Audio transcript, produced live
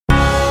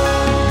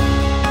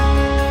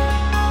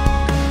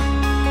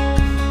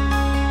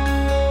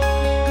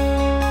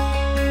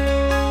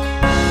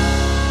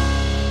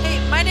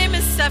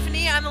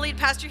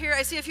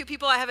I see a few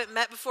people I haven't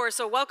met before,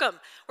 so welcome.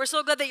 We're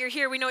so glad that you're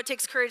here. We know it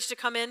takes courage to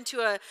come into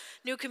a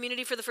new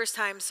community for the first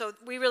time, so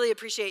we really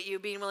appreciate you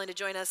being willing to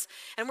join us.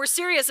 And we're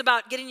serious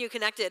about getting you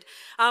connected.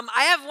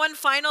 I have one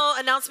final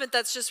announcement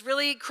that's just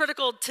really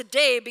critical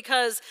today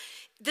because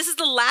this is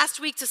the last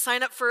week to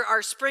sign up for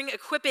our spring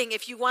equipping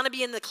if you want to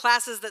be in the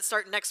classes that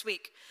start next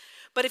week.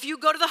 But if you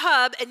go to the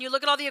hub and you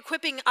look at all the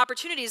equipping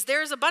opportunities,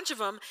 there's a bunch of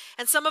them,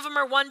 and some of them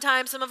are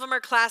one-time, some of them are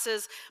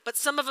classes, but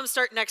some of them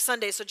start next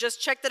Sunday, so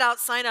just check that out,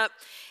 sign up.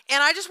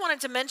 And I just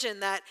wanted to mention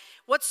that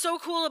what's so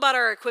cool about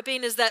our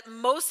equipping is that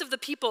most of the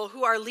people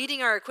who are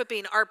leading our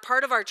equipping are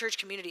part of our church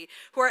community,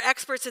 who are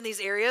experts in these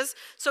areas.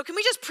 So can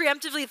we just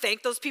preemptively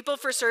thank those people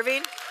for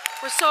serving?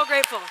 We're so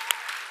grateful.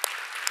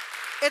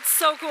 It's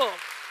so cool.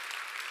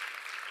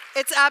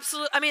 It's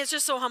it's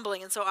just so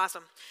humbling and so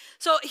awesome.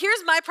 So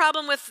here's my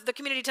problem with the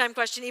community time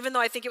question, even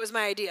though I think it was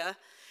my idea.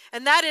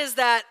 And that is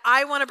that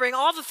I want to bring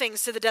all the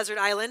things to the desert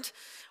island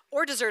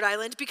or desert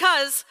island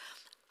because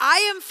I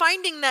am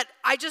finding that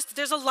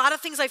there's a lot of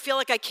things I feel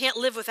like I can't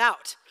live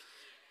without.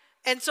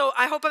 And so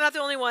I hope I'm not the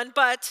only one,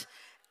 but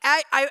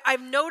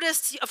I've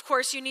noticed, of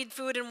course, you need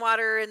food and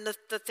water and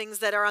the things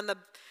that are on the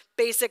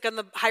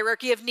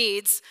hierarchy of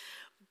needs.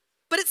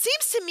 But it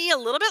seems to me a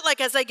little bit like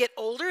as I get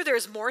older,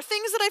 there's more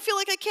things that I feel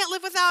like I can't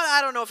live without.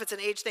 I don't know if it's an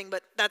age thing,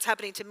 but that's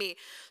happening to me.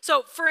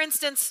 So for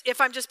instance,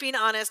 if I'm just being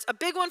honest, a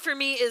big one for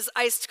me is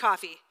iced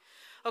coffee,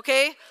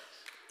 okay?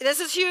 This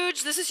is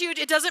huge.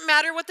 It doesn't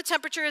matter what the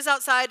temperature is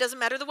outside. It doesn't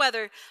matter the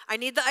weather. I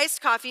need the iced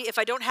coffee. If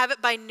I don't have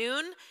it by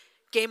noon,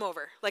 game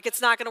over. Like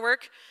it's not going to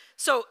work.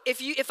 So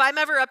if I'm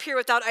ever up here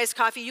without iced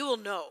coffee, you will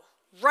know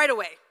right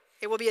away.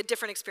 It will be a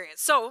different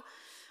experience. So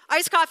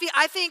iced coffee,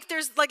 I think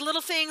there's like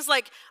little things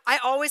like I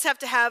always have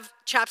to have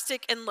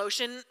chapstick and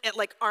lotion at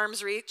like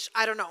arm's reach.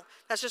 I don't know.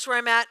 That's just where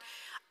I'm at.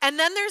 And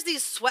then there's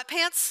these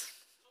sweatpants,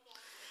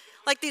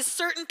 like these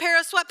certain pair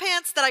of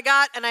sweatpants that I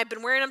got, and I've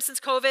been wearing them since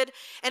COVID.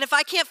 And if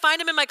I can't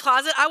find them in my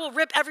closet, I will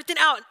rip everything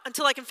out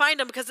until I can find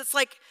them because it's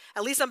like,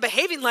 at least I'm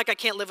behaving like I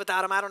can't live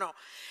without them. I don't know.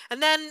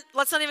 And then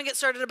let's not even get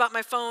started about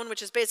my phone,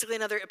 which is basically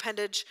another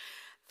appendage.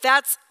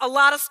 That's a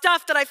lot of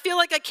stuff that I feel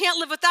like I can't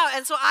live without.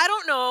 And so I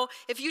don't know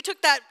if you took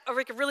that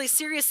really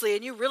seriously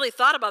and you really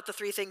thought about the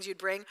 3 things you'd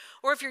bring,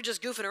 or if you're just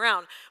goofing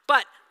around.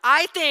 But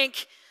I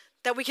think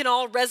that we can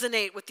all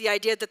resonate with the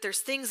idea that there's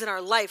things in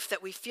our life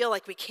that we feel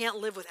like we can't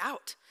live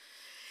without.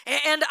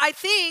 And I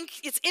think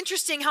it's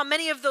interesting how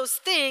many of those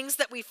things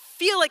that we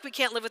feel like we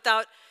can't live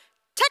without,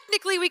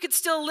 technically we could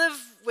still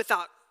live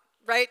without,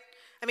 right?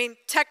 I mean,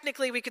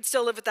 technically we could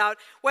still live without,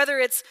 whether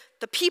it's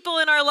the people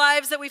in our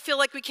lives that we feel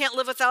like we can't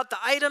live without, the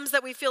items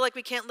that we feel like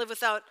we can't live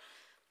without.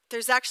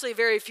 There's actually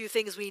very few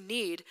things we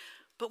need,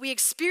 but we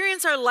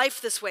experience our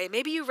life this way.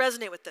 Maybe you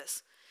resonate with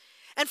this.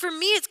 And for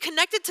me, it's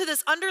connected to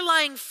this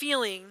underlying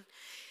feeling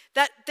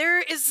that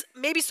there is,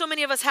 maybe so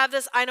many of us have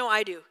this, I know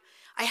I do.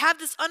 I have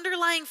this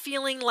underlying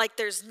feeling like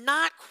there's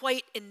not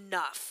quite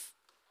enough.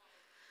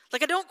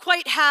 Like I don't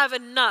quite have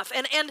enough.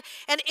 And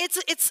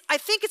it's I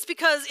think it's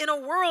because in a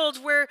world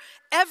where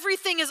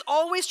everything is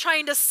always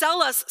trying to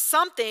sell us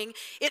something,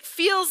 it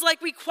feels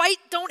like we quite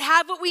don't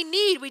have what we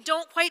need. We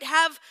don't quite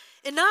have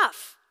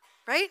enough,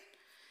 right?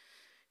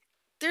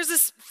 There's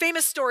this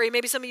famous story,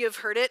 maybe some of you have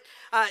heard it.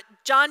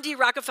 John D.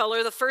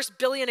 Rockefeller, the first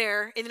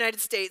billionaire in the United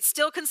States,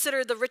 still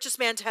considered the richest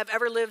man to have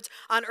ever lived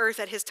on earth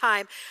at his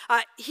time.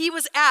 He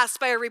was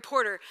asked by a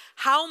reporter,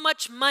 how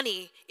much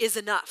money is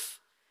enough?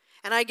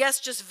 And I guess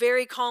just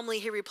very calmly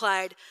he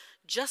replied,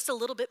 just a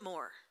little bit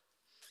more.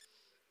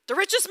 The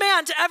richest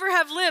man to ever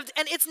have lived.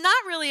 And it's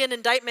not really an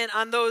indictment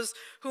on those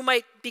who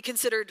might be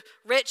considered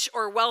rich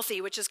or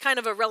wealthy, which is kind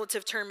of a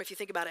relative term if you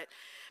think about it.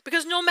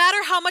 Because no matter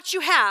how much you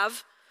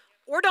have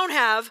or don't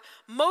have,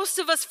 most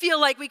of us feel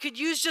like we could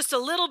use just a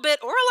little bit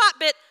or a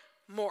lot bit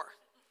more.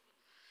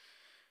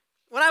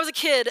 When I was a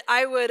kid,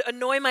 I would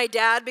annoy my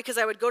dad because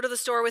I would go to the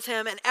store with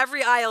him, and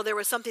every aisle there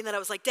was something that I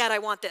was like, Dad, I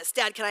want this.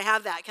 Dad, can I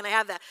have that? Can I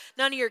have that?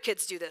 None of your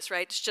kids do this,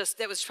 right?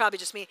 That was probably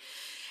just me.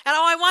 And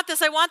I want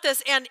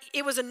this. And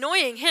it was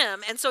annoying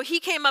him. And so he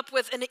came up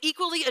with an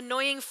equally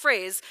annoying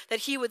phrase that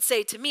he would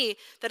say to me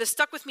that has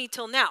stuck with me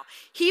till now.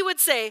 He would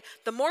say,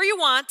 the more you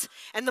want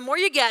and the more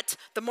you get,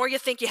 the more you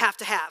think you have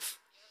to have.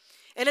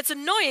 And it's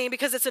annoying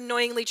because it's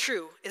annoyingly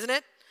true, isn't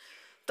it?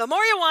 The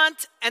more you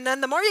want, and then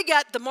the more you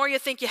get, the more you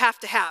think you have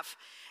to have.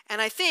 And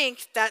I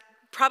think that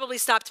probably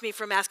stopped me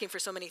from asking for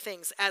so many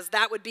things, as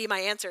that would be my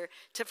answer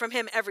from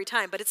him every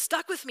time. But it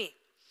stuck with me.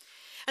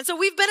 And so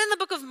we've been in the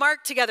book of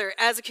Mark together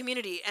as a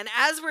community. And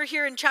as we're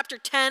here in chapter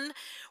 10,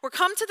 we're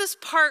come to this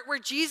part where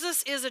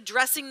Jesus is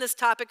addressing this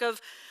topic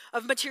of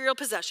material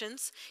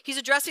possessions. He's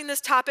addressing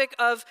this topic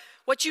of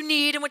what you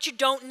need and what you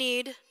don't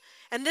need.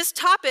 And this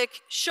topic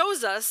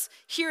shows us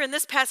here in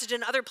this passage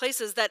and other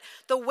places that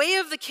the way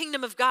of the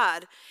kingdom of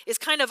God is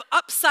kind of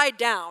upside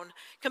down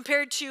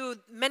compared to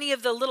many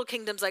of the little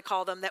kingdoms, I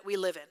call them, that we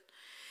live in.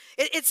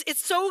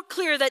 It's so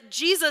clear that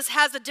Jesus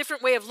has a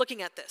different way of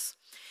looking at this.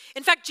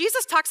 In fact,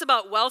 Jesus talks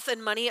about wealth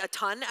and money a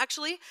ton,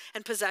 actually,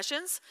 and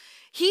possessions.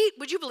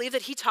 Would you believe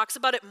that he talks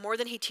about it more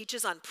than he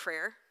teaches on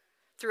prayer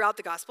throughout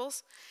the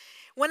Gospels?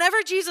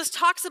 Whenever Jesus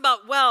talks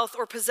about wealth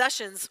or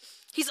possessions,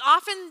 he's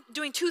often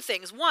doing two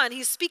things. One,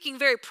 he's speaking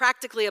very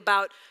practically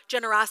about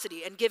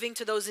generosity and giving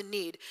to those in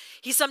need.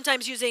 He's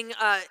sometimes using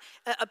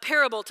a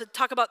parable to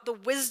talk about the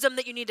wisdom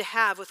that you need to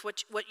have with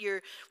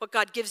what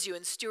God gives you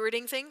in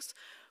stewarding things.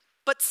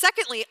 But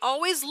secondly,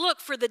 always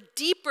look for the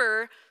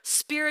deeper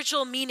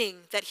spiritual meaning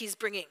that he's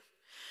bringing.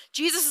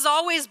 Jesus is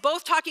always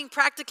both talking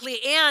practically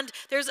and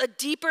there's a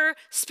deeper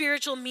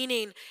spiritual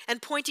meaning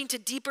and pointing to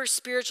deeper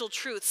spiritual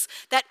truths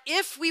that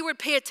if we would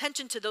pay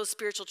attention to those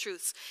spiritual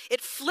truths, it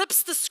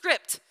flips the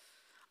script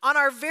on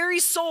our very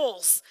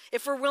souls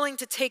if we're willing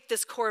to take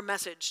this core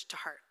message to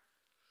heart.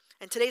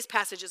 And today's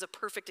passage is a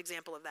perfect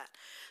example of that.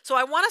 So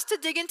I want us to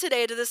dig in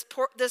today to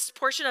this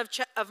portion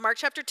of Mark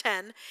chapter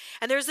 10,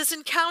 and there's this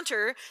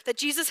encounter that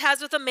Jesus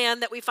has with a man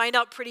that we find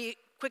out pretty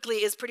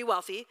quickly is pretty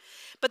wealthy.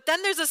 But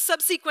then there's a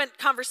subsequent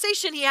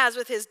conversation he has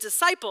with his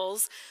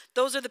disciples.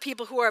 Those are the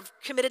people who are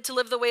committed to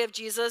live the way of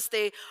Jesus.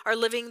 They are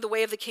living the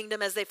way of the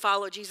kingdom as they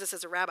follow Jesus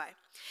as a rabbi.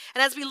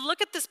 And as we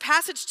look at this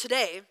passage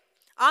today,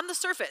 on the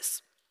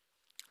surface,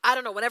 I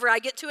don't know, whenever I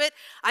get to it,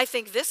 I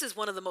think this is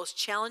one of the most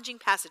challenging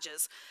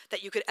passages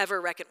that you could ever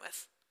reckon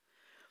with.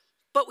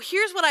 But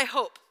here's what I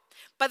hope.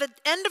 By the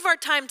end of our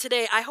time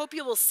today, I hope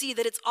you will see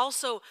that it's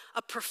also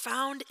a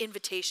profound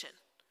invitation.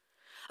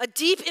 A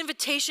deep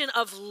invitation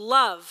of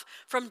love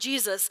from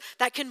Jesus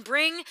that can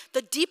bring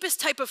the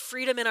deepest type of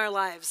freedom in our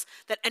lives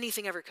that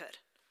anything ever could.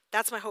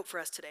 That's my hope for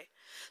us today.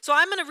 So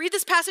I'm going to read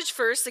this passage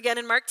first, again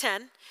in Mark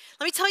 10.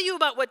 Let me tell you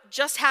about what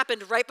just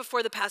happened right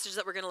before the passage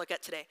that we're going to look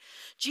at today.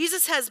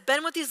 Jesus has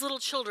been with these little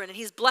children and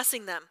he's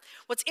blessing them.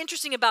 What's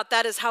interesting about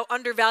that is how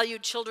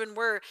undervalued children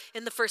were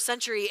in the first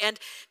century. And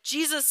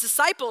Jesus'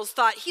 disciples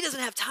thought he doesn't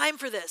have time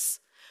for this.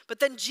 But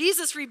then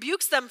Jesus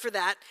rebukes them for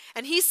that,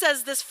 and he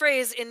says this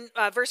phrase in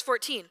verse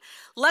 14,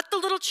 "Let the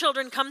little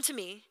children come to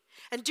me,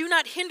 and do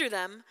not hinder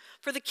them,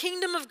 for the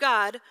kingdom of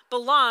God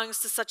belongs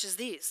to such as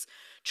these.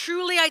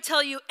 Truly I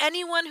tell you,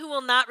 anyone who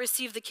will not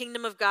receive the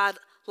kingdom of God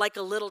like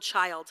a little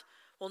child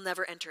will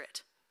never enter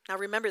it." Now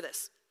remember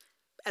this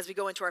as we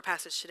go into our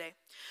passage today.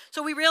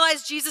 So we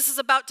realize Jesus is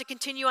about to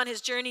continue on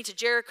his journey to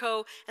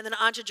Jericho and then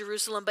on to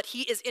Jerusalem, but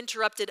he is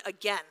interrupted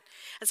again.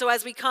 And so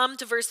as we come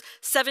to verse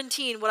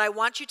 17, what I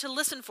want you to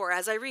listen for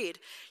as I read,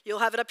 you'll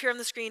have it up here on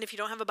the screen if you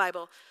don't have a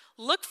Bible.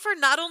 Look for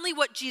not only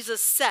what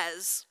Jesus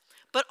says,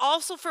 but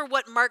also for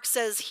what Mark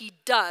says he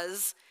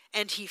does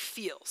and he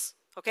feels.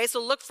 Okay, so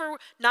look for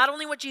not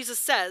only what Jesus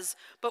says,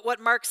 but what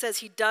Mark says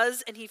he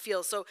does and he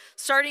feels. So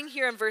starting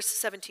here in verse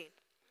 17.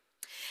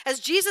 As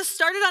Jesus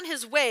started on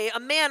his way, a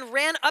man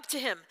ran up to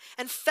him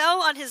and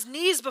fell on his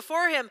knees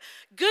before him.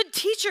 "Good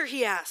teacher,"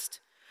 he asked,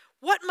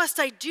 "what must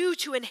I do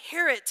to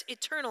inherit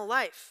eternal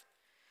life?"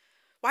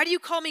 "Why do you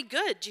call me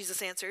good?"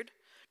 Jesus answered.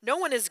 "No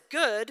one is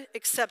good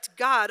except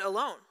God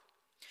alone.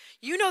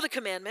 You know the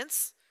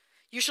commandments.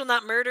 You shall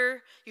not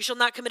murder. You shall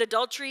not commit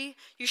adultery.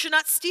 You shall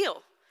not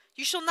steal.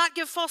 You shall not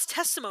give false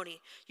testimony.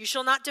 You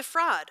shall not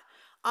defraud.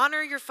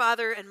 Honor your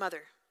father and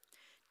mother."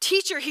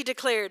 "Teacher," he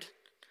declared,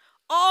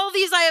 "all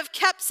these I have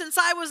kept since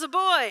I was a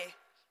boy."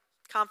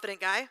 Confident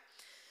guy.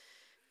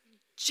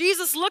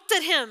 Jesus looked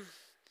at him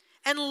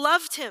and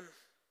loved him.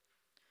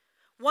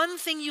 "One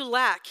thing you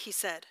lack," he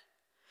said.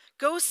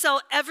 "Go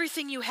sell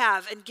everything you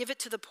have and give it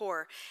to the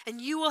poor,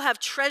 and you will have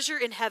treasure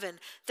in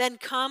heaven. Then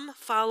come,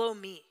 follow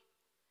me."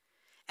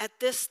 At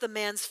this, the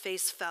man's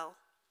face fell.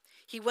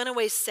 He went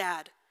away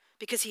sad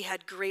because he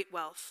had great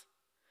wealth.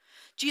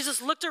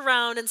 Jesus looked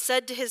around and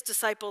said to his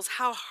disciples,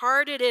 "How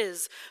hard it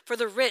is for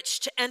the rich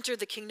to enter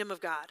the kingdom of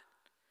God."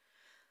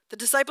 The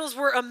disciples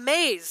were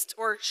amazed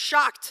or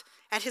shocked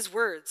at his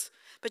words.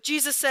 But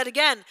Jesus said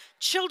again,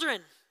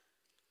 "Children,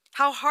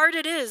 how hard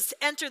it is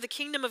to enter the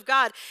kingdom of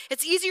God.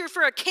 It's easier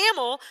for a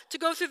camel to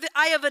go through the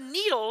eye of a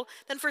needle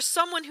than for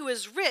someone who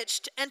is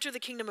rich to enter the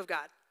kingdom of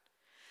God."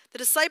 The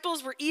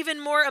disciples were even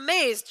more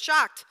amazed,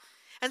 shocked,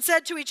 and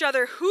said to each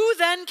other, "Who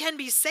then can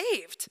be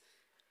saved?"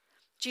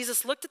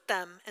 Jesus looked at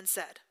them and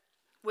said,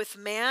 "With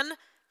man,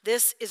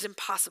 this is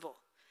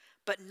impossible,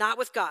 but not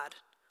with God.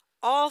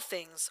 All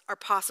things are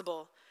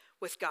possible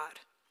with God."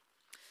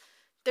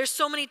 There's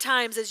so many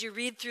times as you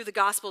read through the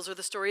Gospels or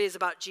the stories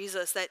about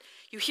Jesus that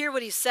you hear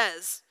what he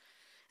says.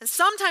 And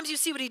sometimes you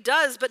see what he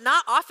does, but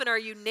not often are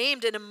you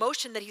named an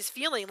emotion that he's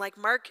feeling like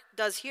Mark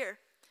does here.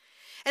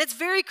 And it's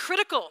very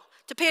critical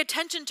to pay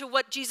attention to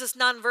what Jesus'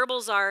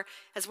 nonverbals are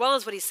as well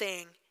as what he's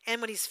saying and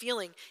what he's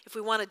feeling if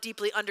we want to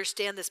deeply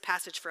understand this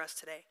passage for us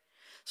today.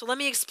 So let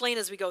me explain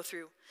as we go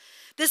through.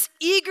 This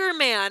eager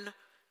man,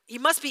 he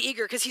must be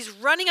eager because he's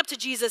running up to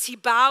Jesus. He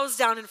bows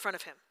down in front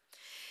of him.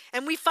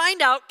 And we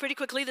find out pretty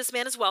quickly this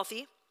man is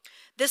wealthy.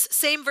 This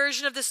same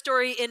version of the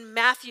story in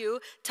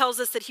Matthew tells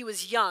us that he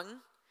was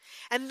young.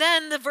 And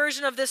then the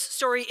version of this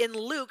story in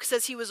Luke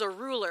says he was a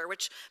ruler,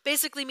 which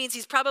basically means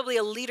he's probably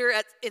a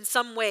leader in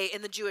some way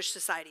in the Jewish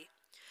society.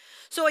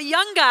 So a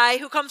young guy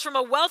who comes from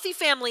a wealthy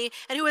family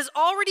and who has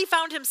already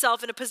found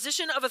himself in a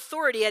position of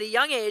authority at a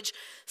young age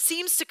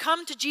seems to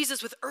come to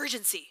Jesus with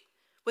urgency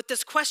with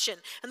this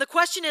question. And the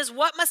question is,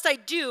 what must I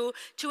do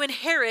to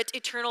inherit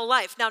eternal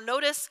life? Now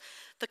notice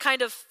the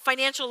kind of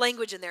financial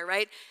language in there,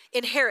 right?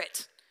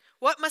 Inherit.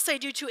 What must I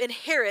do to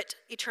inherit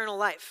eternal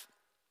life?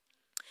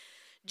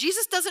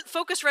 Jesus doesn't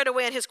focus right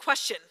away on his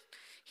question.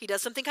 He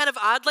does something kind of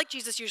odd, like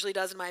Jesus usually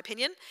does, in my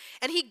opinion,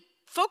 and he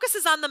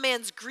focuses on the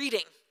man's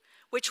greeting,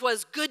 which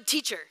was good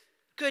teacher,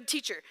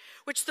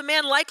 which the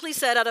man likely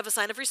said out of a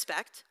sign of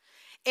respect.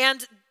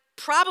 And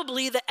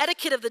probably the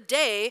etiquette of the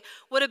day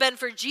would have been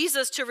for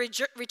Jesus to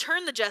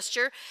return the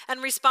gesture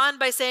and respond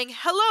by saying,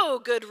 hello,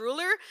 good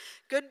ruler,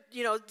 good,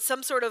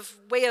 some sort of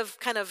way of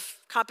kind of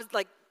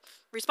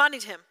responding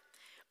to him.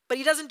 But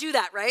he doesn't do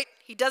that, right?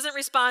 He doesn't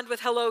respond with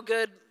hello,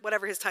 good,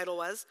 whatever his title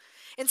was.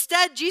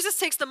 Instead, Jesus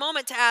takes the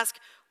moment to ask,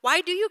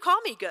 why do you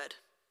call me good?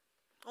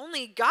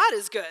 Only God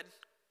is good.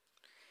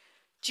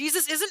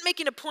 Jesus isn't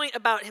making a point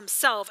about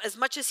himself as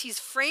much as he's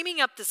framing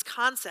up this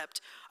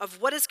concept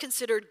of what is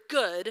considered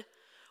good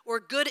or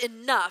good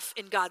enough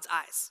in God's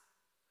eyes.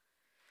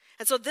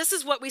 And so this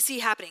is what we see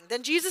happening.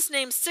 Then Jesus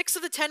names 6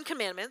 of the 10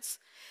 commandments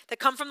that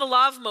come from the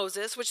law of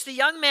Moses, which the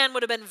young man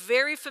would have been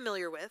very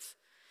familiar with.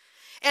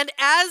 And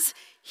as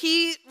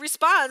he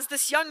responds,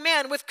 this young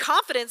man with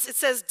confidence, it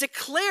says,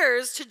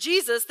 declares to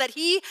Jesus that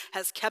he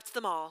has kept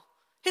them all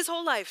his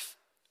whole life.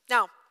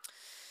 Now,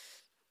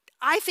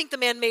 I think the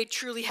man may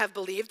truly have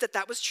believed that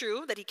that was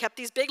true, that he kept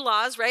these big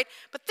laws, right?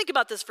 But think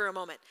about this for a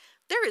moment.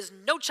 There is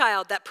no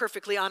child that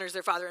perfectly honors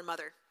their father and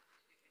mother,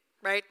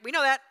 right? We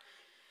know that.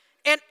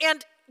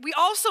 And we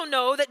also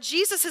know that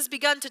Jesus has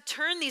begun to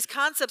turn these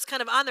concepts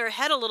kind of on their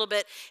head a little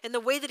bit in the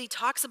way that he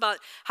talks about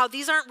how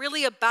these aren't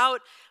really about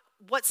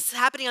what's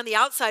happening on the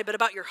outside, but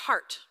about your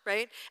heart,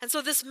 right? And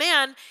so this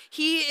man,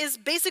 he is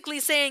basically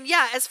saying,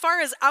 yeah, as far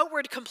as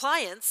outward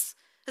compliance,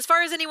 as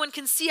far as anyone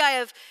can see, I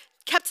have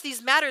kept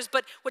these matters,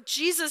 but what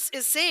Jesus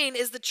is saying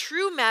is the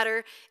true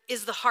matter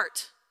is the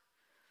heart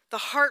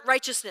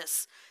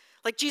righteousness.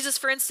 Like Jesus,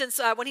 for instance,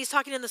 when he's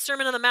talking in the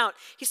Sermon on the Mount,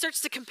 he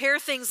starts to compare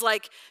things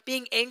like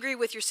being angry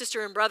with your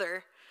sister and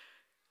brother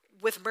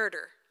with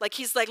murder. Like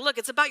he's like, look,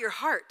 it's about your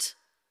heart.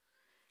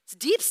 It's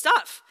deep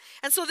stuff.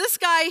 And so this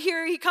guy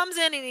here, he comes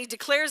in and he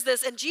declares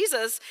this, and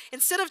Jesus,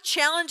 instead of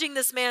challenging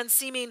this man's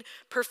seeming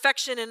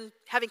perfection and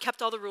having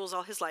kept all the rules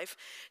all his life,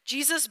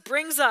 Jesus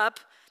brings up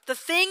the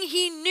thing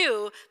he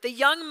knew the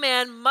young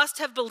man must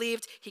have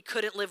believed he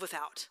couldn't live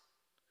without.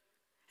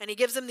 And he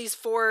gives him these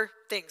 4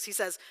 things. He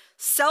says,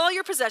 sell all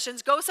your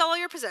possessions, go sell all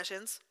your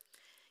possessions,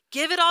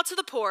 give it all to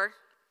the poor,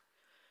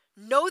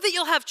 know that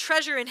you'll have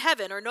treasure in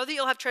heaven, or know that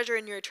you'll have treasure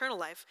in your eternal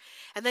life.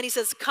 And then he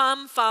says,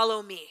 come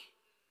follow me.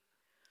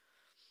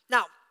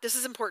 Now, this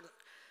is important.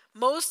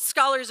 Most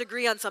scholars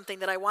agree on something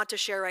that I want to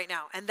share right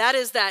now, and that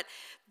is that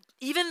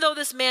even though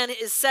this man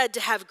is said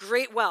to have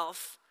great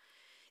wealth,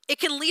 it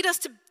can lead us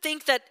to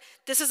think that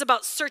this is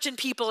about certain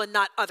people and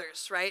not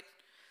others, right?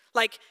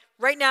 Like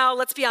right now,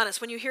 let's be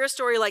honest, when you hear a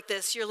story like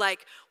this, you're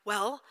like,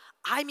 well,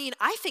 I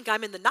think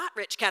I'm in the not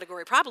rich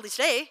category probably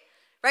today,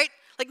 right?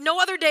 Like no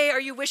other day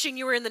are you wishing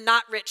you were in the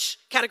not rich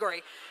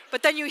category.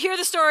 But then you hear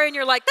the story and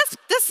you're like,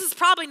 this is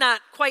probably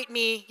not quite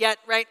me yet,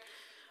 right?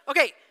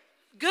 Okay,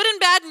 good and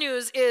bad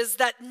news is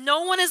that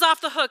no one is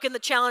off the hook in the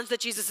challenge that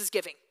Jesus is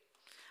giving.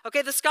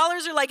 Okay, the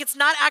scholars are like, it's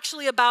not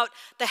actually about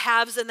the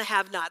haves and the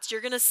have-nots. You're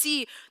going to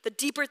see the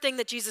deeper thing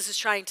that Jesus is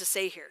trying to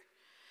say here.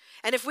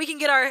 And if we can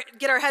get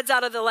our heads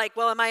out of the like,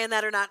 well, am I in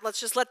that or not? Let's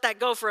just let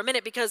that go for a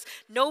minute because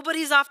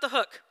nobody's off the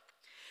hook.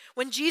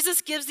 When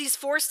Jesus gives these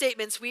 4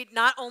 statements, we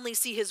not only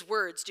see his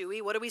words, do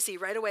we? What do we see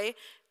right away?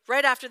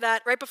 Right after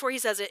that, right before he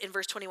says it in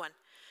verse 21.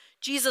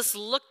 Jesus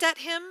looked at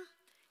him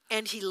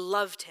and he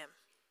loved him.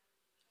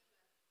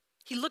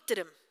 He looked at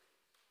him.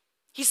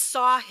 He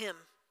saw him.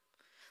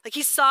 Like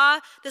he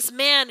saw this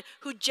man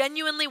who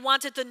genuinely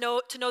wanted to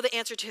know the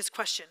answer to his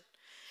question.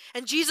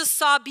 And Jesus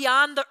saw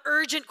beyond the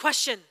urgent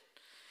question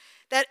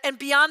and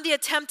beyond the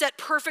attempt at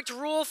perfect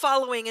rule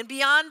following and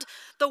beyond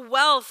the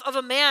wealth of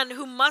a man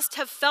who must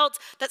have felt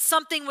that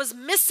something was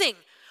missing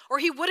or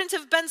he wouldn't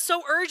have been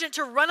so urgent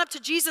to run up to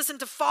Jesus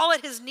and to fall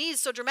at his knees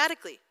so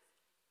dramatically.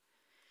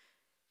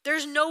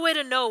 There's no way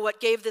to know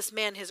what gave this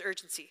man his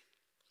urgency.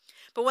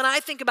 But when I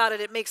think about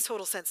it, it makes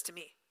total sense to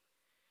me.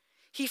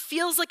 He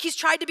feels like he's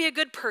tried to be a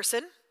good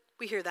person.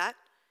 We hear that.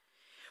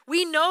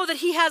 We know that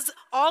he has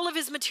all of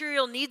his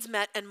material needs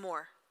met and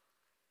more.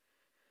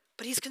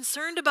 But he's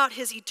concerned about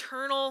his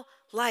eternal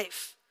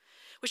life,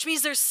 which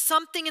means there's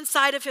something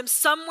inside of him,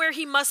 somewhere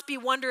he must be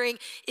wondering,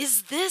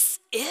 is this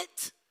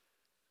it?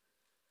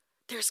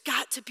 There's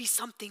got to be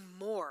something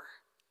more.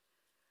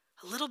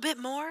 A little bit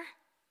more?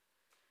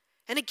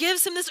 And it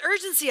gives him this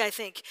urgency, I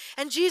think.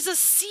 And Jesus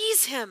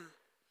sees him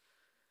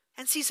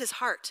and sees his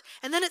heart.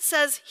 And then it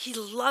says he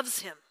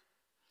loves him.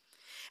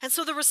 And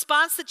so the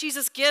response that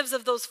Jesus gives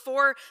of those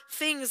 4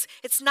 things,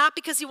 it's not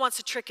because he wants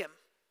to trick him.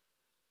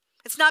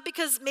 It's not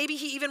because maybe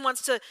he even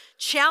wants to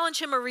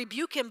challenge him or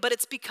rebuke him, but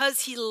it's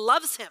because he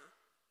loves him.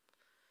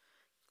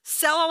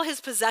 Sell all his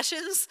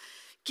possessions,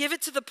 give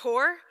it to the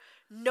poor,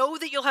 know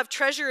that you'll have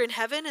treasure in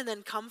heaven, and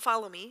then come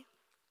follow me.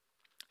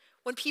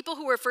 When people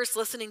who were first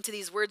listening to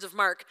these words of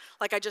Mark,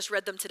 like I just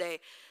read them today,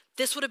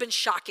 this would have been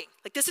shocking.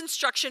 Like this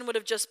instruction would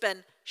have just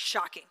been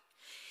shocking.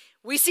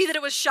 we see that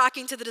it was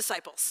shocking to the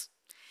disciples.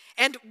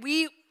 And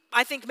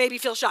I think, maybe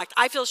feel shocked.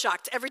 I feel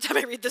shocked every time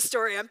I read this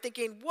story. I'm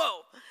thinking,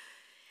 whoa.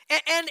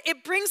 And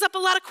it brings up a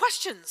lot of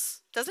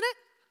questions, doesn't it?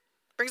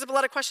 Brings up a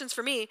lot of questions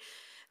for me.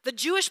 The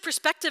Jewish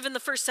perspective in the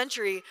first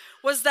century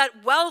was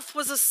that wealth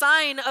was a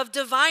sign of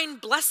divine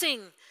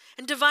blessing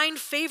and divine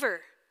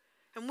favor.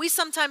 And we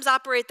sometimes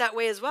operate that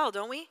way as well,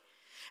 don't we?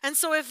 And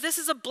so if this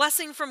is a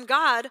blessing from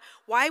God,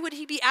 why would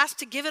he be asked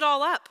to give it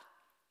all up?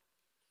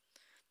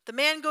 The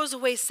man goes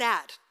away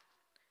sad.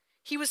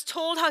 He was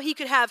told how he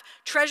could have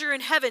treasure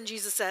in heaven,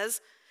 Jesus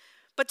says.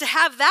 But to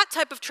have that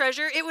type of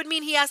treasure, it would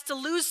mean he has to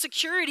lose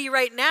security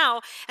right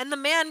now. And the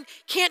man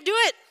can't do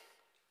it,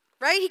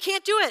 right? He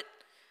can't do it.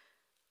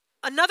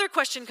 Another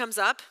question comes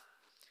up.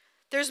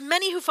 There's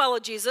many who follow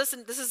Jesus,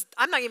 and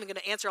I'm not even going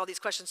to answer all these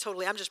questions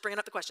totally. I'm just bringing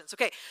up the questions.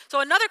 Okay,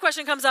 so another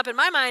question comes up in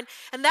my mind,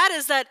 and that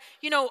is that,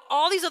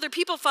 all these other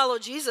people follow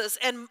Jesus,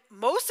 and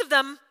most of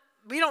them,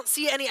 we don't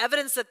see any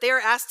evidence that they're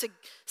asked to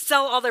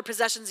sell all their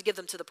possessions and give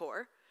them to the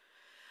poor.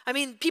 I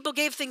mean, people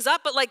gave things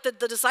up, but like the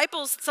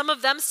disciples, some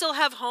of them still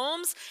have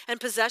homes and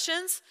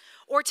possessions.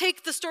 Or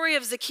take the story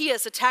of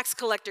Zacchaeus, a tax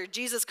collector.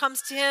 Jesus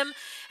comes to him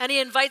and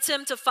he invites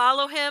him to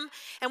follow him.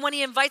 And when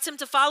he invites him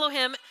to follow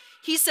him,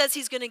 he says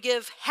he's going to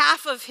give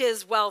half of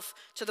his wealth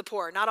to the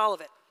poor, not all of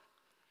it.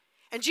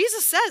 And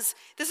Jesus says,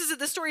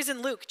 this story is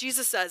in Luke.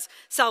 Jesus says,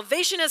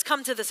 salvation has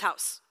come to this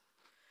house.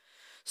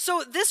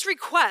 So this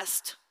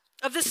request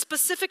of this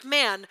specific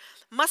man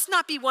must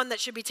not be one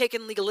that should be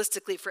taken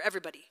legalistically for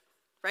everybody,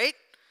 right?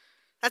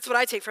 That's what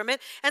I take from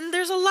it. And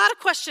there's a lot of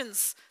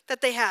questions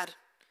that they had.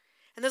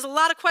 And there's a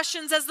lot of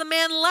questions as the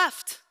man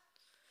left.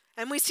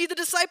 And we see the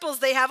disciples,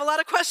 they have a lot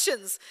of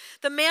questions.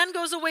 The man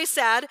goes away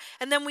sad,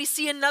 and then we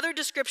see another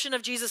description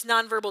of Jesus'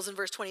 nonverbals in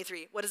verse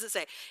 23. What does it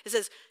say? It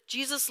says,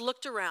 Jesus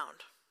looked around.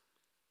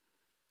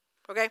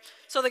 Okay?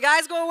 So the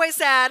guys go away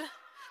sad.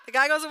 The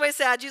guy goes away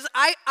sad. Jesus,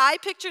 I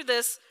picture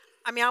this.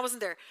 I mean, I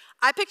wasn't there.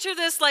 I picture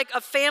this like a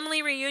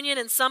family reunion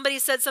and somebody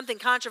said something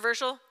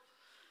controversial.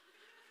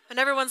 And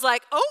everyone's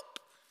like, oh.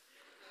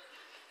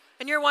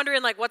 And you're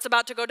wondering like, what's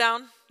about to go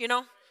down,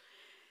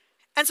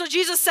 And so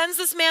Jesus sends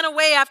this man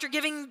away after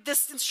giving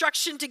this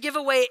instruction to give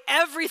away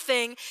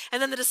everything.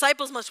 And then the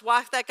disciples must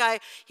walk that guy.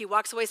 He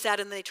walks away sad,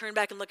 and then they turn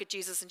back and look at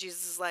Jesus, and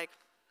Jesus is like,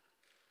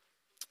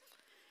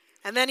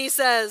 and then he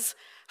says,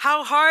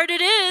 how hard it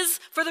is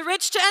for the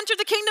rich to enter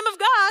the kingdom of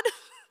God.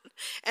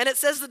 And it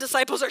says the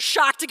disciples are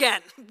shocked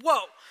again.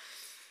 Whoa.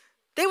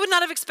 They would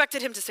not have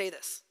expected him to say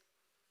this.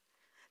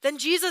 Then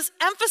Jesus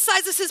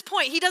emphasizes his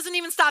point. He doesn't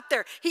even stop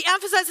there. He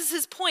emphasizes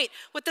his point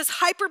with this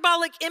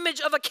hyperbolic image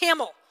of a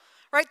camel,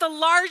 right? The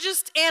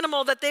largest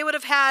animal that they would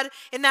have had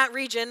in that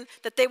region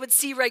that they would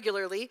see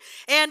regularly.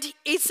 And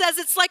he says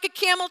it's like a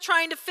camel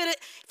trying to fit it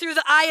through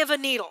the eye of a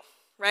needle,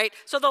 right?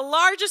 So the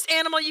largest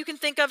animal you can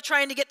think of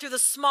trying to get through the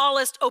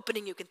smallest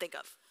opening you can think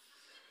of,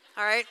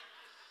 all right?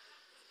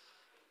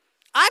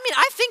 I mean,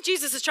 I think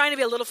Jesus is trying to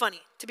be a little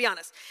funny, to be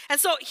honest. And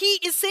so he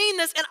is saying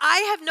this, and I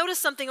have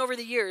noticed something over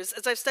the years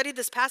as I've studied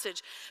this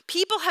passage.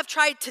 People have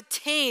tried to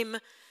tame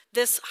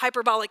this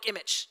hyperbolic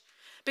image.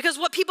 Because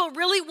what people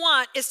really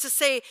want is to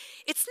say,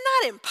 it's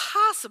not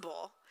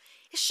impossible,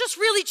 it's just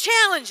really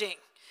challenging.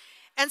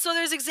 And so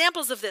there's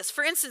examples of this.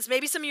 For instance,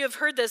 maybe some of you have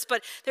heard this,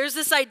 but there's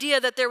this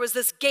idea that there was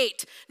this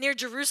gate near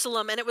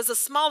Jerusalem, and it was a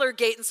smaller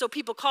gate, and so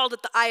people called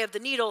it the eye of the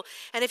needle.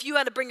 And if you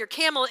had to bring your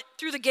camel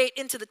through the gate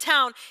into the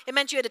town, it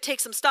meant you had to take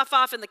some stuff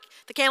off, and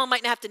the camel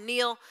might not have to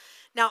kneel.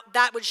 Now,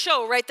 that would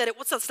show, right, that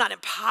it's not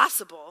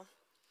impossible.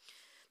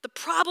 The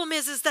problem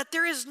is that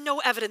there is no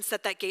evidence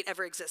that that gate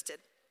ever existed.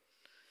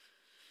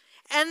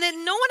 And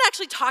then no one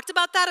actually talked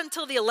about that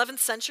until the 11th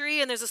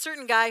century, and there's a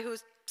certain guy who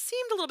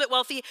seemed a little bit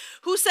wealthy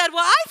who said,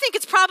 well, I think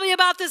it's probably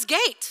about this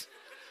gate.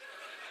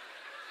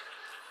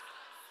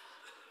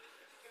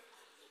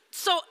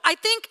 So I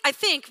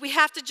think we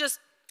have to just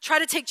try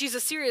to take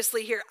Jesus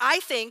seriously here. I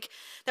think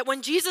that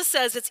when Jesus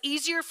says it's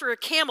easier for a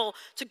camel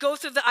to go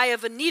through the eye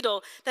of a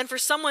needle than for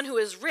someone who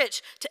is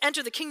rich to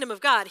enter the kingdom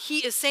of God, he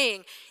is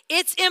saying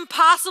it's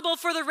impossible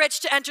for the rich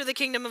to enter the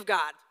kingdom of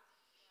God.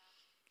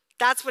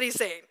 That's what he's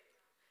saying.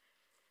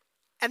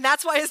 And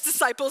that's why his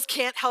disciples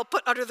can't help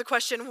but utter the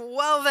question,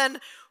 well then,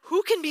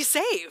 who can be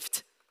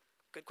saved?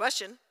 Good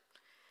question.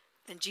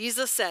 And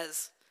Jesus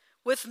says,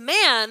 with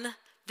man,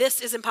 this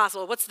is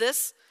impossible. What's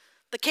this?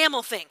 The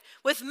camel thing.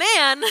 With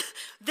man,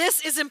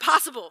 this is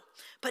impossible,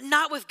 but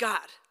not with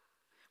God.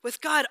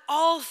 With God,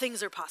 all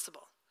things are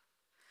possible.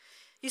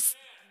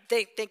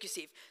 Thank you,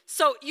 Steve.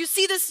 So you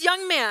see this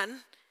young man,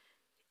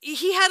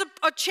 he had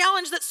a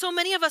challenge that so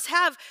many of us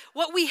have.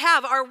 What we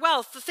have, our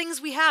wealth, the things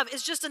we have,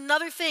 is just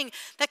another thing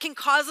that can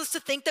cause us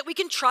to think that we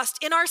can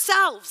trust in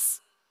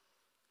ourselves.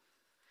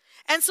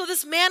 And so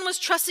this man was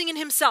trusting in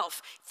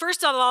himself,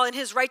 first of all in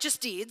his righteous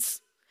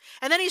deeds,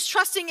 and then he's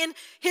trusting in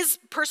his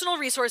personal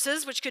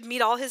resources, which could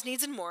meet all his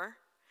needs and more.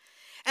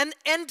 And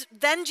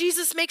then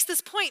Jesus makes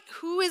this point,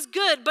 who is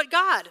good but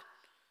God?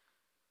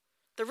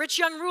 The rich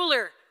young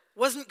ruler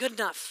wasn't good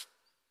enough.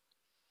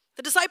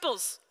 The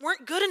disciples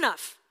weren't good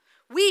enough.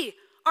 We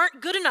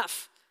aren't good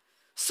enough.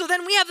 So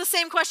then we have the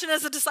same question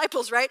as the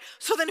disciples, right?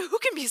 So then who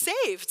can be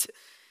saved?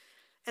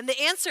 And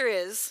the answer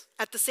is,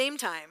 at the same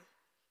time,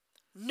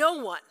 no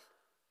one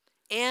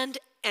and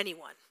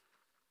anyone.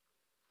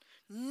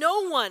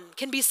 No one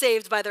can be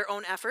saved by their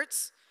own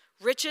efforts,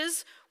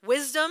 riches,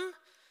 wisdom,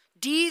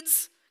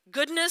 deeds,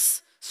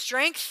 goodness,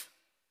 strength.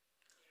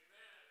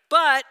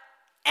 But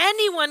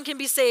anyone can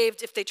be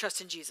saved if they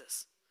trust in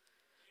Jesus.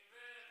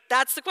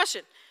 That's the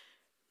question.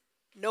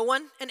 No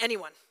one and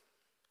anyone.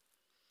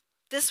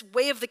 This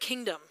way of the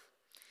kingdom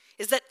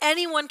is that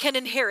anyone can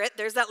inherit,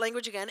 there's that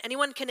language again,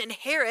 anyone can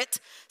inherit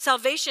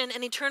salvation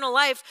and eternal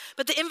life,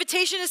 but the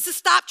invitation is to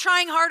stop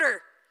trying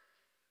harder.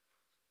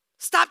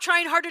 Stop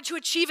trying harder to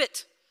achieve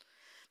it.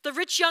 The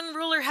rich young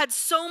ruler had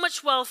so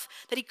much wealth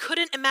that he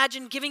couldn't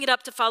imagine giving it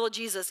up to follow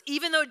Jesus.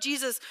 Even though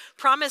Jesus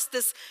promised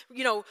this,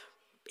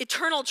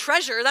 eternal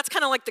treasure, that's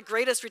kind of like the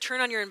greatest return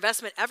on your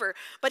investment ever.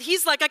 But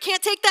he's like, I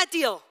can't take that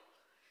deal.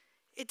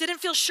 It didn't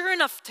feel sure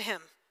enough to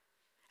him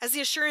as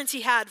the assurance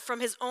he had from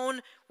his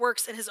own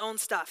works and his own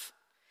stuff.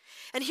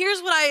 And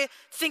here's what I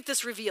think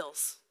this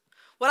reveals.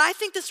 What I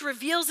think this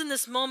reveals in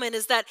this moment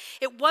is that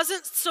it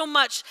wasn't so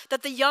much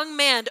that the young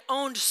man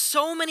owned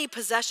so many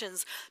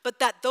possessions, but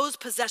that those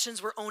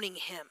possessions were owning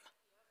him.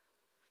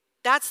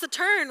 That's the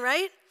turn,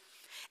 right?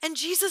 And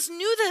Jesus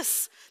knew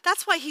this.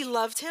 That's why he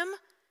loved him.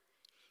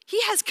 He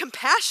has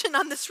compassion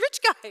on this rich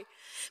guy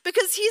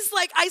because he's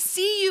like, I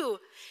see you.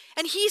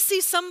 And he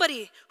sees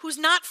somebody who's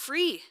not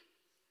free.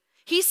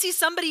 He sees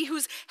somebody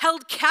who's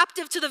held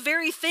captive to the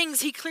very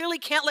things he clearly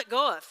can't let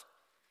go of.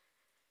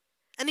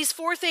 And these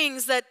 4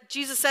 things that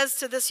Jesus says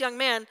to this young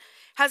man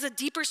has a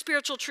deeper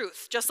spiritual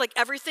truth, just like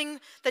everything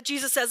that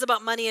Jesus says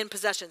about money and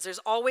possessions. There's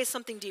always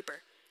something deeper.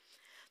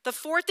 The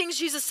 4 things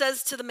Jesus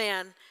says to the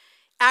man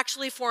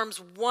actually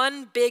forms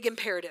one big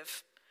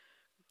imperative.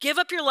 Give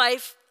up your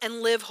life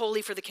and live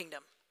wholly for the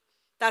kingdom.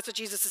 That's what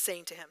Jesus is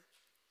saying to him.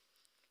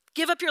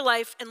 Give up your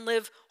life and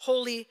live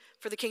wholly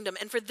for the kingdom.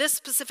 And for this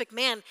specific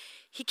man,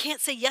 he can't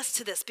say yes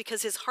to this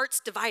because his heart's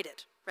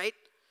divided, right?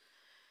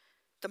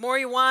 The more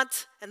you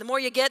want and the more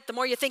you get, the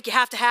more you think you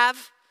have to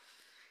have.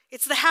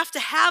 It's the have to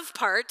have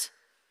part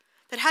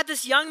that had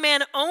this young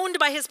man owned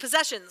by his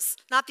possessions,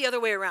 not the other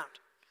way around.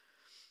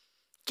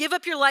 Give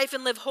up your life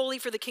and live wholly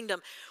for the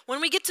kingdom.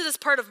 When we get to this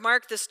part of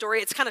Mark, this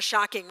story, it's kind of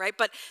shocking, right?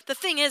 But the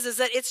thing is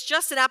that it's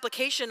just an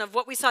application of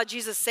what we saw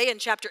Jesus say in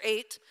chapter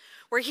 8,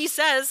 where he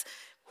says,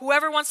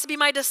 whoever wants to be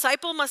my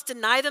disciple must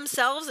deny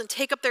themselves and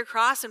take up their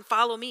cross and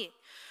follow me.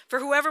 For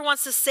whoever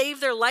wants to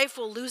save their life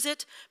will lose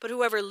it, but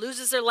whoever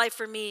loses their life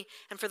for me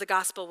and for the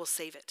gospel will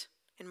save it,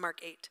 in Mark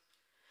 8.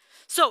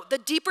 So the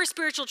deeper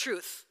spiritual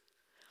truth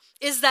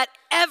is that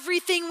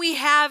everything we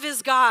have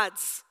is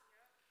God's.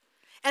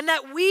 And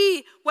that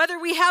we, whether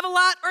we have a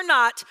lot or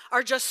not,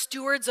 are just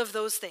stewards of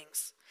those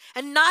things.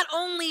 And not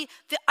only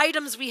the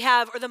items we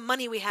have or the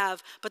money we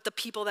have, but the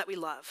people that we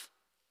love.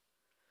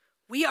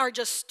 We are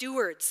just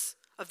stewards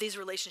of these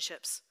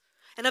relationships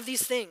and of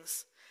these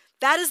things.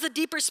 That is the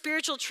deeper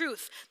spiritual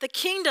truth. The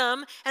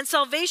kingdom and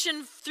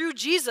salvation through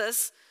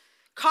Jesus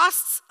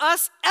costs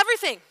us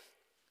everything,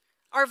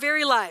 our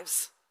very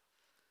lives.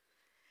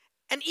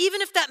 And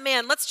even if that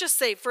man, let's just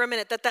say for a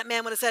minute that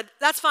man would have said,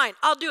 that's fine,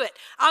 I'll do it.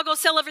 I'll go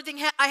sell everything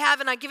I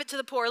have and I give it to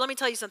the poor. Let me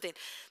tell you something.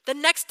 The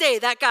next day,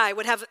 that guy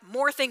would have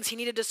more things he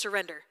needed to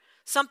surrender.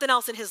 Something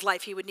else in his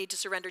life he would need to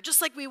surrender,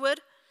 just like we would.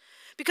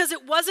 Because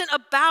it wasn't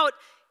about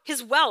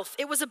his wealth.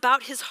 It was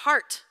about his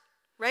heart,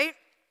 right?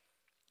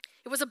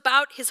 It was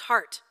about his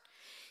heart.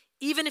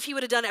 Even if he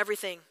would have done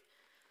everything,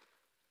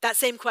 that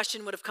same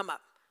question would have come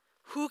up.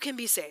 Who can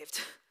be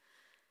saved?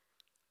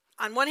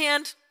 On one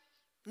hand,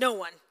 no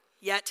one,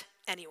 yet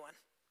anyone.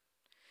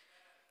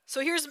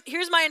 So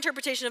here's my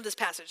interpretation of this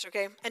passage,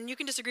 okay? And you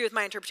can disagree with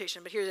my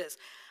interpretation, but here it is.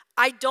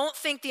 I don't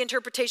think the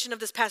interpretation of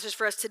this passage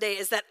for us today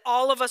is that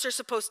all of us are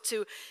supposed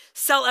to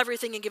sell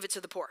everything and give it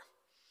to the poor.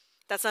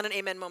 That's not an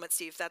amen moment,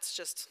 Steve. That's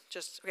just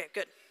okay,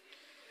 good.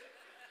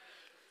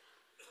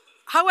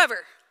 However,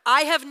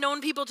 I have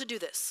known people to do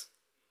this.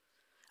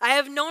 I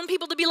have known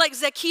people to be like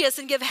Zacchaeus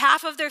and give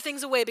half of their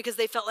things away because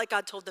they felt like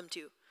God told them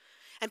to.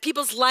 And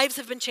people's lives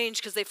have been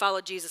changed because they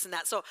followed Jesus in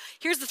that. So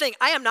here's the thing.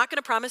 I am not going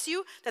to promise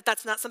you that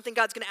that's not something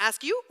God's going to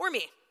ask you or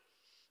me.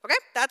 Okay?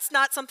 That's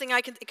not something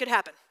it could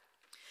happen.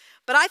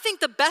 But I think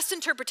the best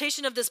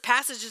interpretation of this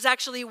passage is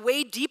actually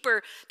way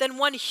deeper than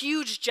one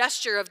huge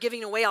gesture of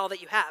giving away all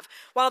that you have.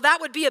 While that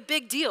would be a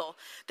big deal,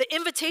 the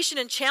invitation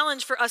and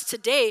challenge for us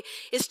today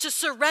is to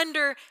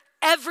surrender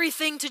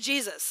everything to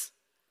Jesus.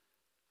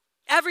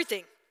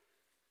 Everything.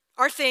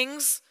 Our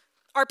things,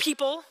 our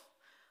people,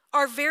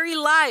 our very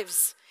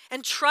lives.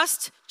 And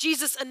trust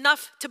Jesus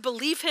enough to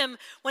believe him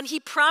when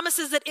he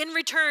promises that in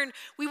return,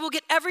 we will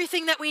get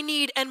everything that we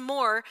need and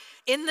more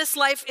in this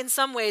life in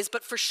some ways,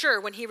 but for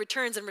sure when he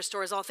returns and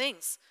restores all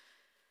things.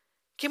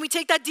 Can we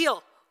take that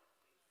deal?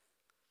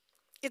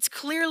 It's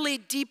clearly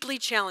deeply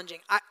challenging.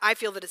 I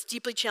feel that it's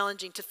deeply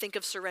challenging to think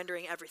of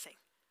surrendering everything.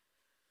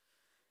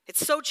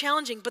 It's so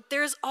challenging, but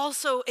there's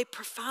also a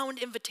profound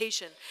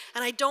invitation,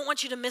 and I don't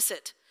want you to miss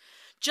it.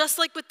 Just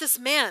like with this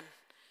man,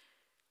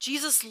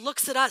 Jesus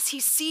looks at us.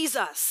 He sees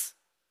us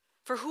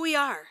for who we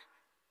are.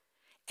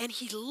 And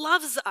he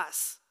loves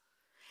us.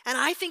 And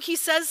I think he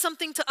says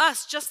something to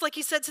us, just like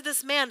he said to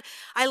this man,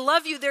 I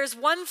love you. There's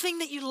one thing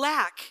that you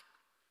lack.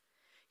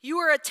 You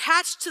are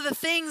attached to the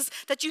things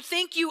that you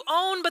think you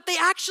own, but they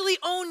actually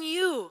own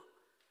you.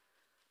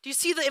 Do you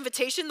see the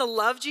invitation, the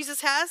love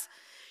Jesus has?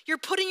 You're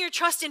putting your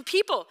trust in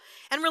people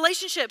and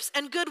relationships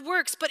and good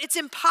works, but it's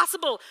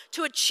impossible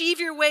to achieve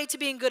your way to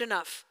being good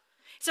enough.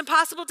 It's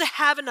impossible to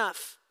have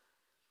enough.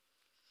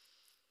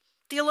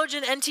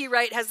 Theologian N.T.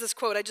 Wright has this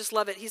quote, I just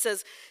love it. He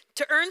says,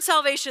 to earn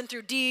salvation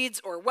through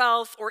deeds or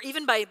wealth, or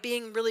even by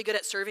being really good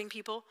at serving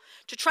people,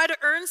 to try to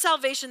earn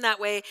salvation that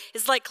way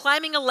is like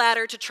climbing a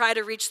ladder to try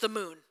to reach the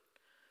moon.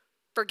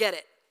 Forget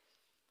it.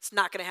 It's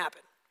not going to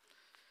happen.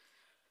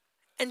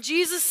 And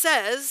Jesus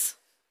says,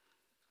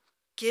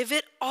 give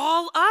it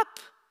all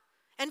up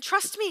and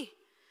trust me,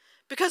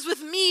 because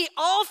with me,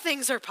 all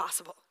things are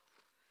possible.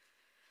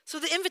 So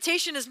the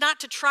invitation is not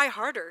to try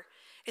harder,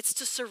 it's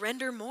to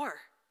surrender more.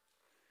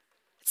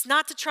 It's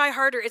not to try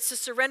harder, it's to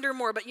surrender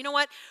more. But you know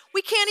what?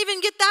 We can't even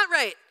get that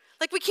right.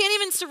 Like, we can't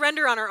even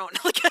surrender on our own.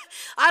 Like,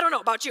 I don't know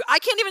about you. I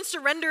can't even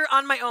surrender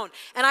on my own.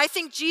 And I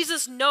think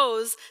Jesus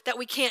knows that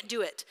we can't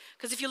do it.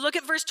 Because if you look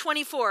at verse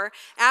 24,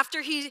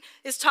 after he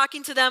is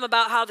talking to them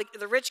about how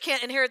the rich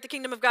can't inherit the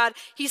kingdom of God,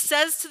 he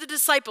says to the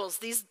disciples,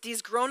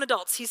 these grown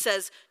adults, he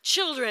says,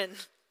 children,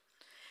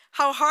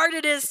 how hard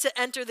it is to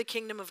enter the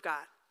kingdom of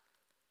God.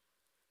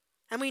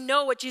 And we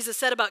know what Jesus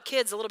said about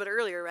kids a little bit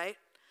earlier, right?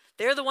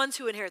 They're the ones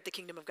who inherit the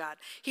kingdom of God.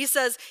 He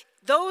says,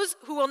 those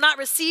who will not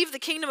receive the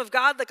kingdom of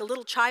God like a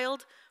little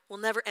child will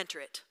never enter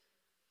it.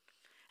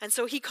 And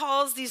so he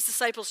calls these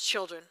disciples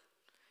children.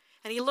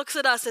 And he looks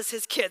at us as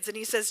his kids and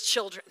he says,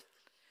 children.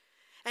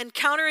 And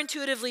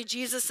counterintuitively,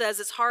 Jesus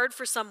says it's hard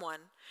for someone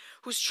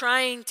who's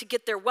trying to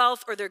get their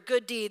wealth or their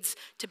good deeds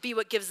to be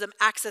what gives them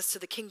access to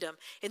the kingdom.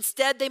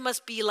 Instead, they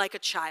must be like a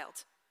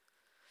child.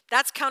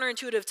 That's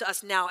counterintuitive to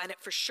us now, and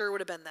it for sure would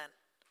have been then.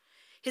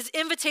 His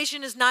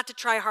invitation is not to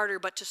try harder,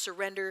 but to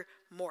surrender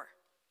more.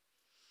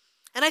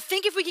 And I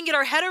think if we can get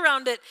our head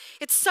around it,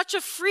 it's such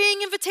a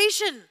freeing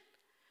invitation,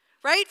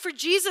 right? For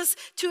Jesus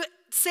to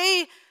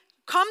say,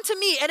 come to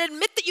me and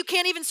admit that you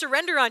can't even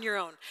surrender on your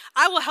own.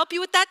 I will help you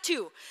with that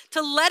too.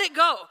 To let it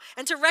go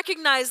and to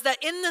recognize that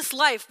in this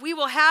life we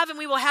will have and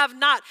we will have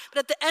not. But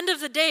at the end of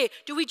the day,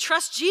 do we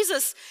trust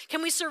Jesus?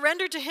 Can we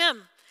surrender to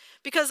him?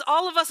 Because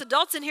all of us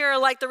adults in here are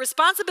like, the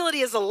responsibility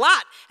is a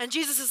lot. And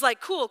Jesus is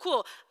like, cool.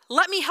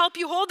 Let me help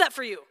you hold that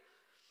for you.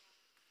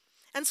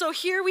 And so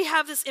here we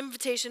have this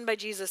invitation by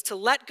Jesus to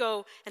let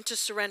go and to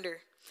surrender.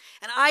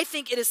 And I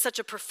think it is such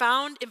a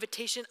profound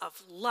invitation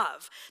of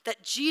love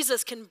that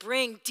Jesus can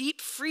bring deep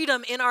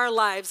freedom in our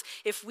lives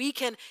if we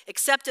can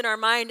accept in our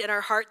mind and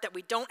our heart that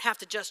we don't have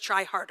to just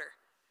try harder.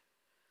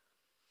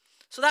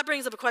 So that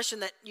brings up a question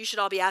that you should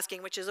all be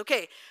asking, which is,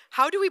 okay,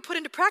 how do we put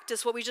into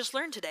practice what we just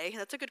learned today?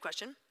 That's a good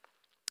question.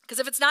 Because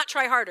if it's not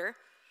try harder,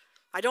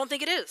 I don't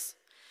think it is.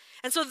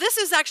 And so this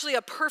is actually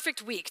a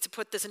perfect week to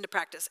put this into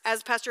practice.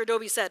 As Pastor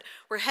Adobe said,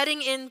 we're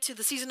heading into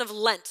the season of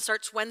Lent.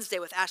 Starts Wednesday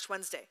with Ash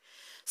Wednesday.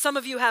 Some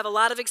of you have a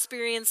lot of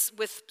experience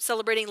with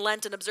celebrating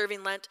Lent and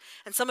observing Lent,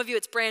 and some of you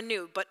it's brand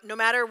new. But no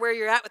matter where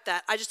you're at with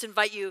that, I just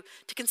invite you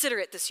to consider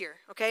it this year,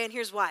 okay? And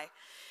here's why.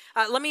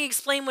 Let me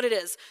explain what it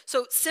is.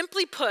 So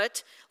simply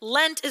put,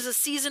 Lent is a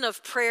season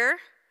of prayer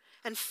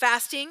and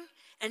fasting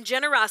and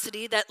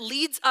generosity that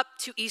leads up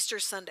to Easter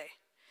Sunday.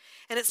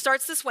 And it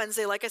starts this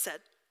Wednesday, like I said.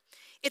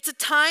 It's a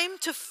time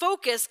to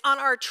focus on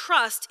our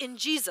trust in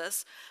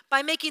Jesus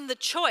by making the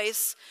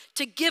choice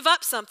to give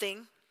up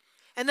something,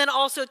 and then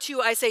also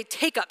to, I say,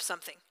 take up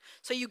something.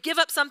 So you give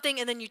up something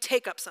and then you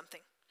take up something.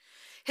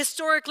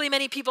 Historically,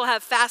 many people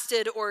have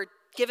fasted or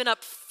given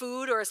up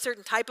food or a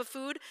certain type of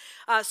food,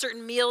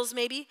 certain meals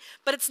maybe.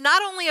 But it's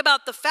not only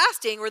about the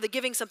fasting or the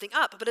giving something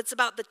up, but it's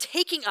about the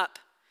taking up.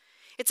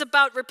 It's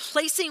about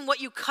replacing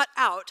what you cut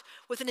out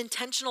with an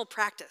intentional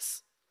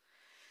practice.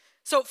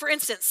 So for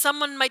instance,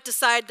 someone might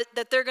decide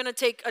that they're going to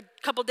take a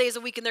couple days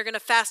a week and they're going to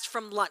fast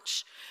from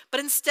lunch.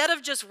 But instead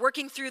of just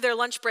working through their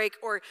lunch break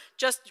or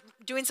just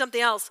doing something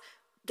else,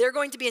 they're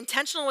going to be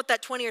intentional with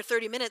that 20 or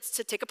 30 minutes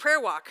to take a prayer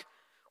walk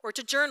or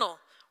to journal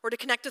or to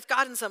connect with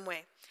God in some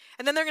way.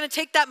 And then they're going to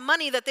take that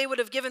money that they would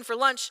have given for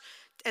lunch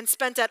and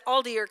spent at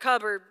Aldi or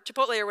Cub or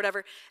Chipotle or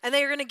whatever, and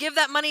they're going to give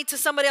that money to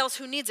somebody else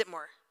who needs it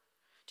more.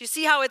 Do you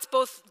see how it's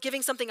both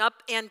giving something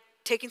up and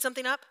taking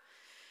something up?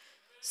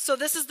 So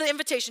this is the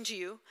invitation to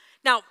you.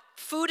 Now,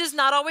 food is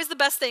not always the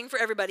best thing for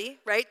everybody,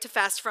 right, to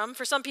fast from.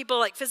 For some people,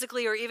 like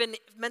physically or even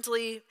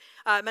mentally,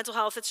 mental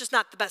health, it's just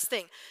not the best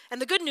thing.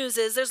 And the good news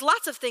is there's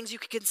lots of things you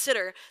could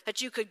consider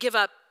that you could give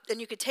up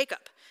and you could take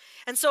up.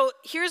 And so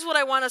here's what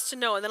I want us to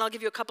know, and then I'll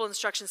give you a couple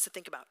instructions to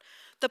think about.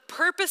 The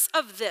purpose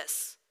of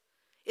this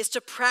is to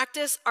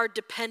practice our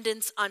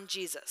dependence on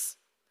Jesus.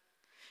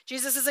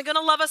 Jesus isn't going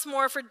to love us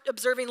more for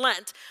observing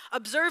Lent.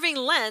 Observing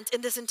Lent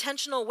in this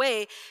intentional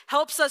way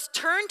helps us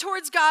turn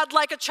towards God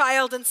like a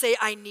child and say,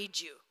 I need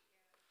you.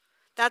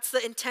 That's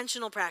the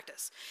intentional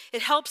practice.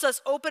 It helps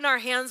us open our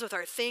hands with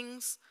our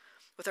things,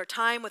 with our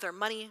time, with our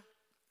money,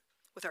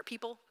 with our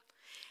people.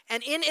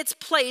 And in its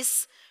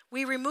place,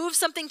 we remove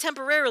something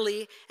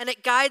temporarily, and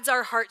it guides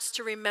our hearts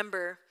to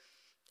remember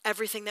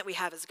everything that we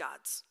have is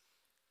God's.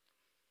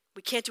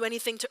 We can't do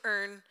anything to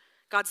earn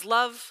God's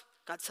love,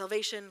 God's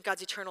salvation,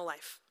 God's eternal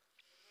life.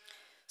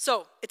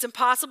 So it's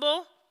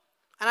impossible,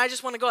 and I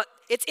just want to go,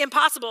 it's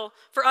impossible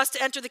for us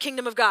to enter the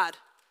kingdom of God,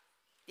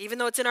 even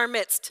though it's in our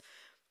midst.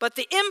 But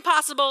the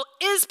impossible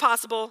is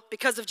possible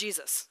because of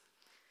Jesus.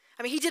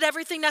 I mean, he did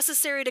everything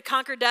necessary to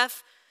conquer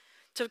death,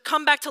 to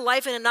come back to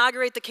life and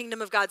inaugurate the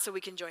kingdom of God so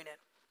we can join it.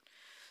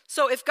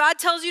 So if God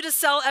tells you to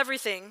sell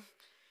everything,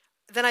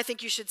 then I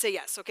think you should say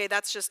yes. Okay,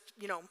 that's just,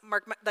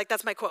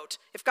 that's my quote.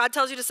 If God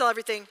tells you to sell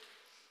everything,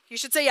 you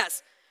should say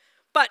yes.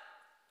 But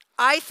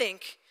I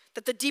think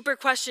that the deeper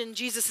question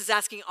Jesus is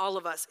asking all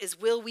of us is,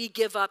 will we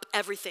give up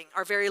everything,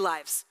 our very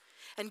lives,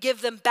 and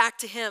give them back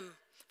to him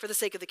for the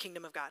sake of the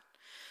kingdom of God?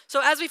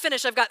 So as we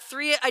finish, I've got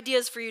 3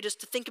 ideas for you just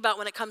to think about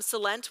when it comes to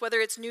Lent, whether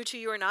it's new to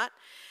you or not.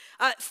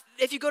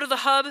 If you go to the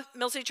hub,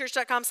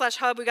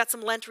 millcitychurch.com/hub, we got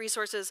some Lent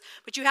resources.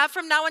 But you have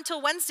from now until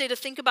Wednesday to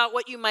think about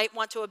what you might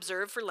want to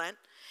observe for Lent.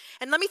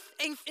 And let me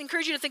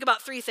encourage you to think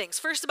about 3 things.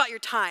 First, about your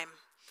time.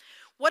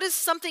 What is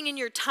something in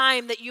your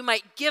time that you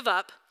might give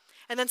up,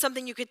 and then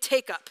something you could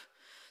take up?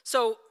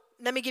 So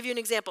let me give you an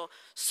example.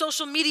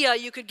 Social media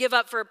you could give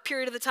up for a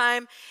period of the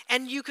time,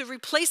 and you could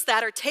replace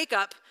that or take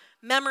up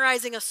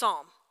memorizing a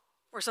psalm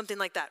or something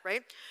like that,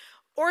 right?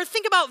 Or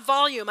think about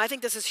volume. I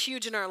think this is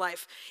huge in our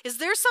life. Is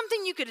there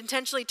something you could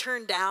intentionally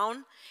turn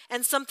down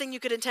and something you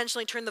could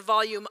intentionally turn the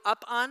volume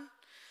up on?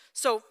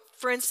 So,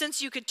 for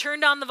instance, you could turn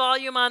down the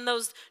volume on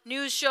those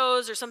news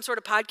shows or some sort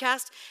of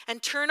podcast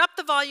and turn up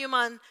the volume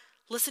on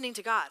listening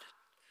to God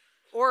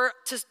or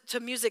to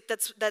music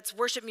that's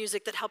worship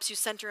music that helps you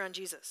center on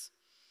Jesus.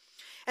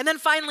 And then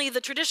finally,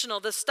 the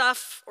traditional, the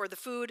stuff or the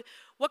food.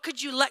 What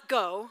could you let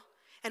go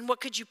and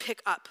what could you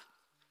pick up?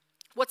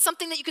 What's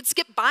something that you could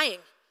skip buying?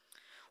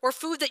 Or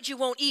food that you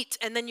won't eat,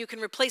 and then you can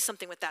replace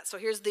something with that. So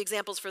here's the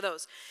examples for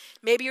those.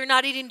 Maybe you're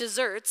not eating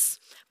desserts,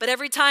 but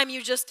every time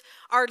you just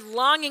are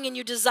longing and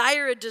you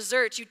desire a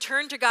dessert, you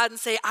turn to God and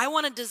say, I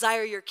want to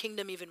desire your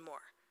kingdom even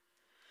more.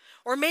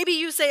 Or maybe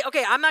you say,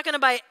 okay, I'm not going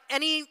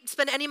to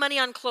spend any money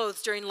on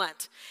clothes during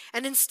Lent.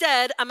 And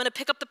instead, I'm going to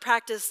pick up the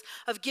practice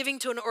of giving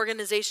to an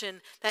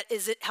organization that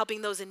is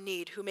helping those in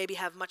need who maybe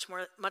have much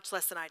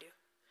less than I do.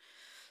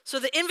 So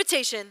the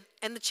invitation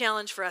and the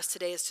challenge for us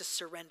today is to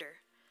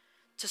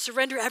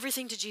surrender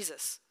everything to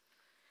Jesus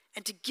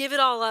and to give it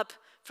all up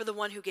for the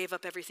one who gave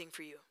up everything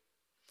for you.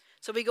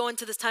 So we go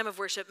into this time of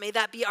worship. May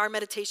that be our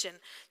meditation,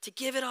 to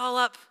give it all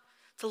up,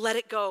 to let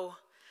it go,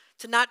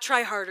 to not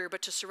try harder,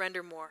 but to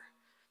surrender more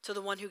to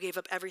the one who gave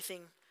up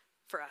everything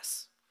for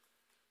us.